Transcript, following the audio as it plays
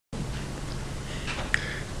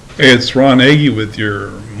Hey, it's Ron Hagee with your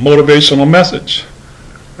motivational message.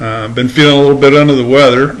 Been feeling a little bit under the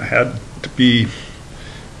weather. Had to be.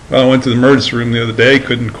 Well, I went to the emergency room the other day.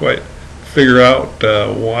 Couldn't quite figure out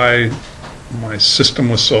why my system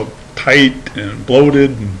was so tight and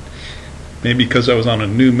bloated, and maybe because I was on a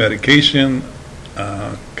new medication.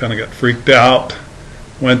 Kind of got freaked out.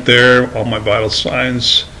 Went there. All my vital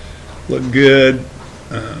signs look good.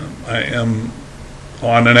 I am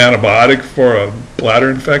on an antibiotic for a bladder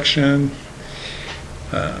infection.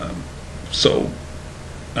 So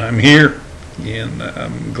I'm here, and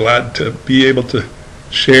I'm glad to be able to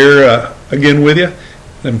share again with you.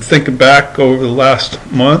 I'm thinking back over the last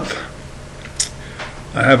month.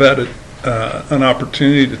 I have had an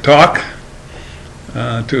opportunity to talk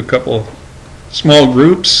to a couple small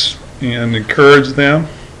groups and encourage them.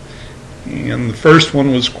 And the first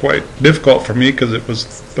one was quite difficult for me because it was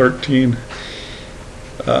 13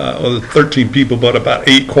 people, but about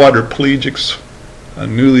 8 quadriplegics,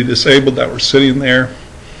 newly disabled, that were sitting there.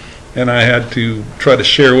 And I had to try to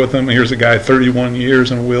share with them. Here's a guy 31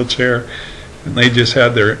 years in a wheelchair, and they just had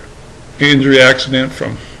their injury accident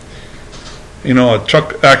from, a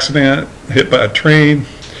truck accident, hit by a train,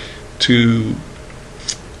 to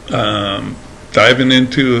diving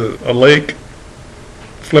into a lake,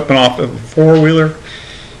 flipping off of a four-wheeler,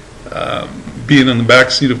 being in the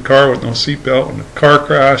back seat of a car with no seatbelt when the car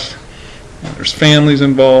crashed. There's families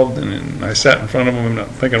involved, and I sat in front of them and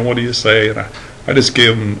thinking, what do you say? And I just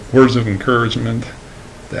gave them words of encouragement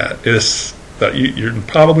that you're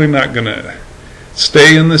probably not going to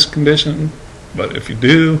stay in this condition, but if you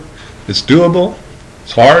do, it's doable.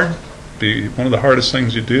 It's hard. It'll be one of the hardest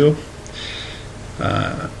things you do.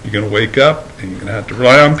 You're going to wake up and you're going to have to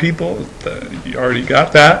rely on people. You already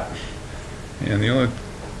got that. And the only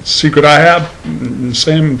secret I have, and the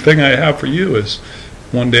same thing I have for you, is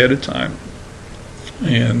one day at a time.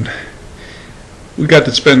 And we got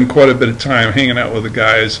to spend quite a bit of time hanging out with the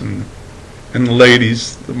guys and the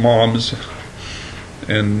ladies, the moms,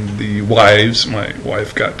 and the wives. My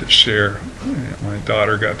wife got to share. My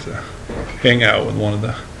daughter got to hang out with one of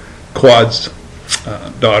the quad's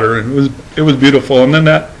daughter, and it was beautiful. And then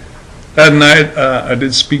that night, I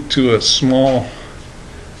did speak to a small,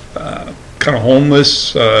 kind of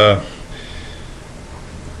homeless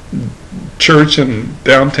church in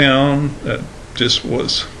downtown. That just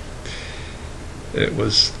was. It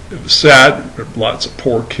was sad. There were lots of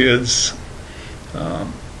poor kids.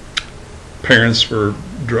 Parents were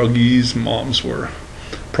druggies, moms were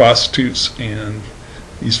prostitutes, and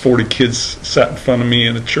these 40 kids sat in front of me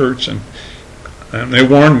in a church, and they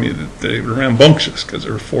warned me that they were rambunctious because they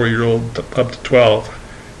were 4-year-old up to 12.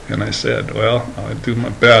 And I said, well, I'll do my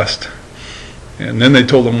best. And then they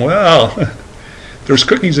told them, well, there's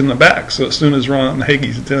cookies in the back, so as soon as Ron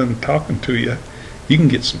Hagee's done talking to you, you can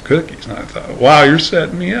get some cookies. And I thought, wow, you're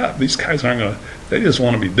setting me up. These guys aren't going to, they just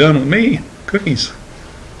want to be done with me. Cookies.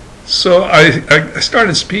 So I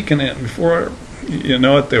started speaking it, and before you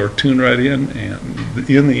know it, they were tuned right in. And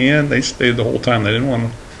in the end, they stayed the whole time. They didn't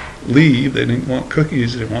want to leave. They didn't want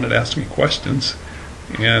cookies. They wanted to ask me questions.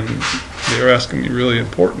 And they were asking me really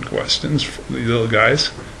important questions, these little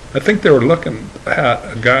guys. I think they were looking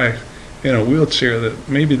at a guy in a wheelchair that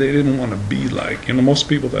maybe they didn't want to be like. Most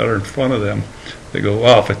people that are in front of them, they go,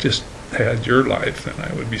 wow, if I just had your life, then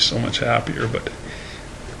I would be so much happier. But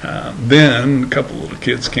then a couple little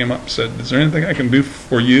kids came up and said, is there anything I can do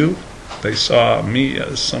for you? They saw me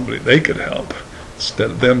as somebody they could help,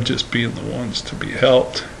 instead of them just being the ones to be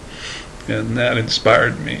helped. And that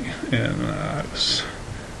inspired me. And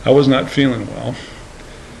I was not feeling well.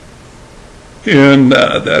 And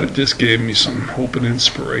that just gave me some hope and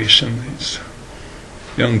inspiration. These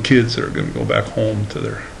young kids that are going to go back home to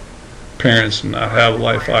their parents and not have a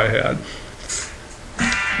life I had.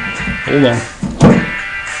 Hold on.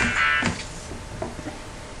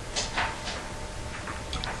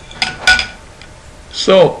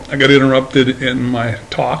 So I got interrupted in my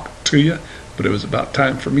talk to you, but it was about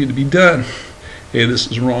time for me to be done. Hey, this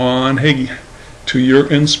is Ron Hagee. To your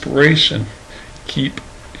inspiration, keep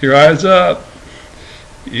your eyes up.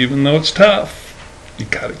 Even though it's tough, you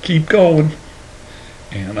gotta keep going.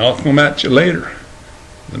 And I'll come at you later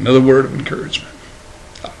with another word of encouragement.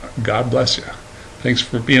 God bless you. Thanks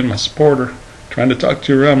for being my supporter. Trying to talk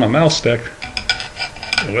to you around my mouse stick.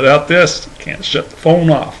 And without this, I can't shut the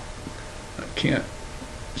phone off. I can't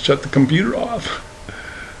shut the computer off.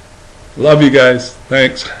 Love you guys.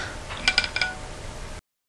 Thanks.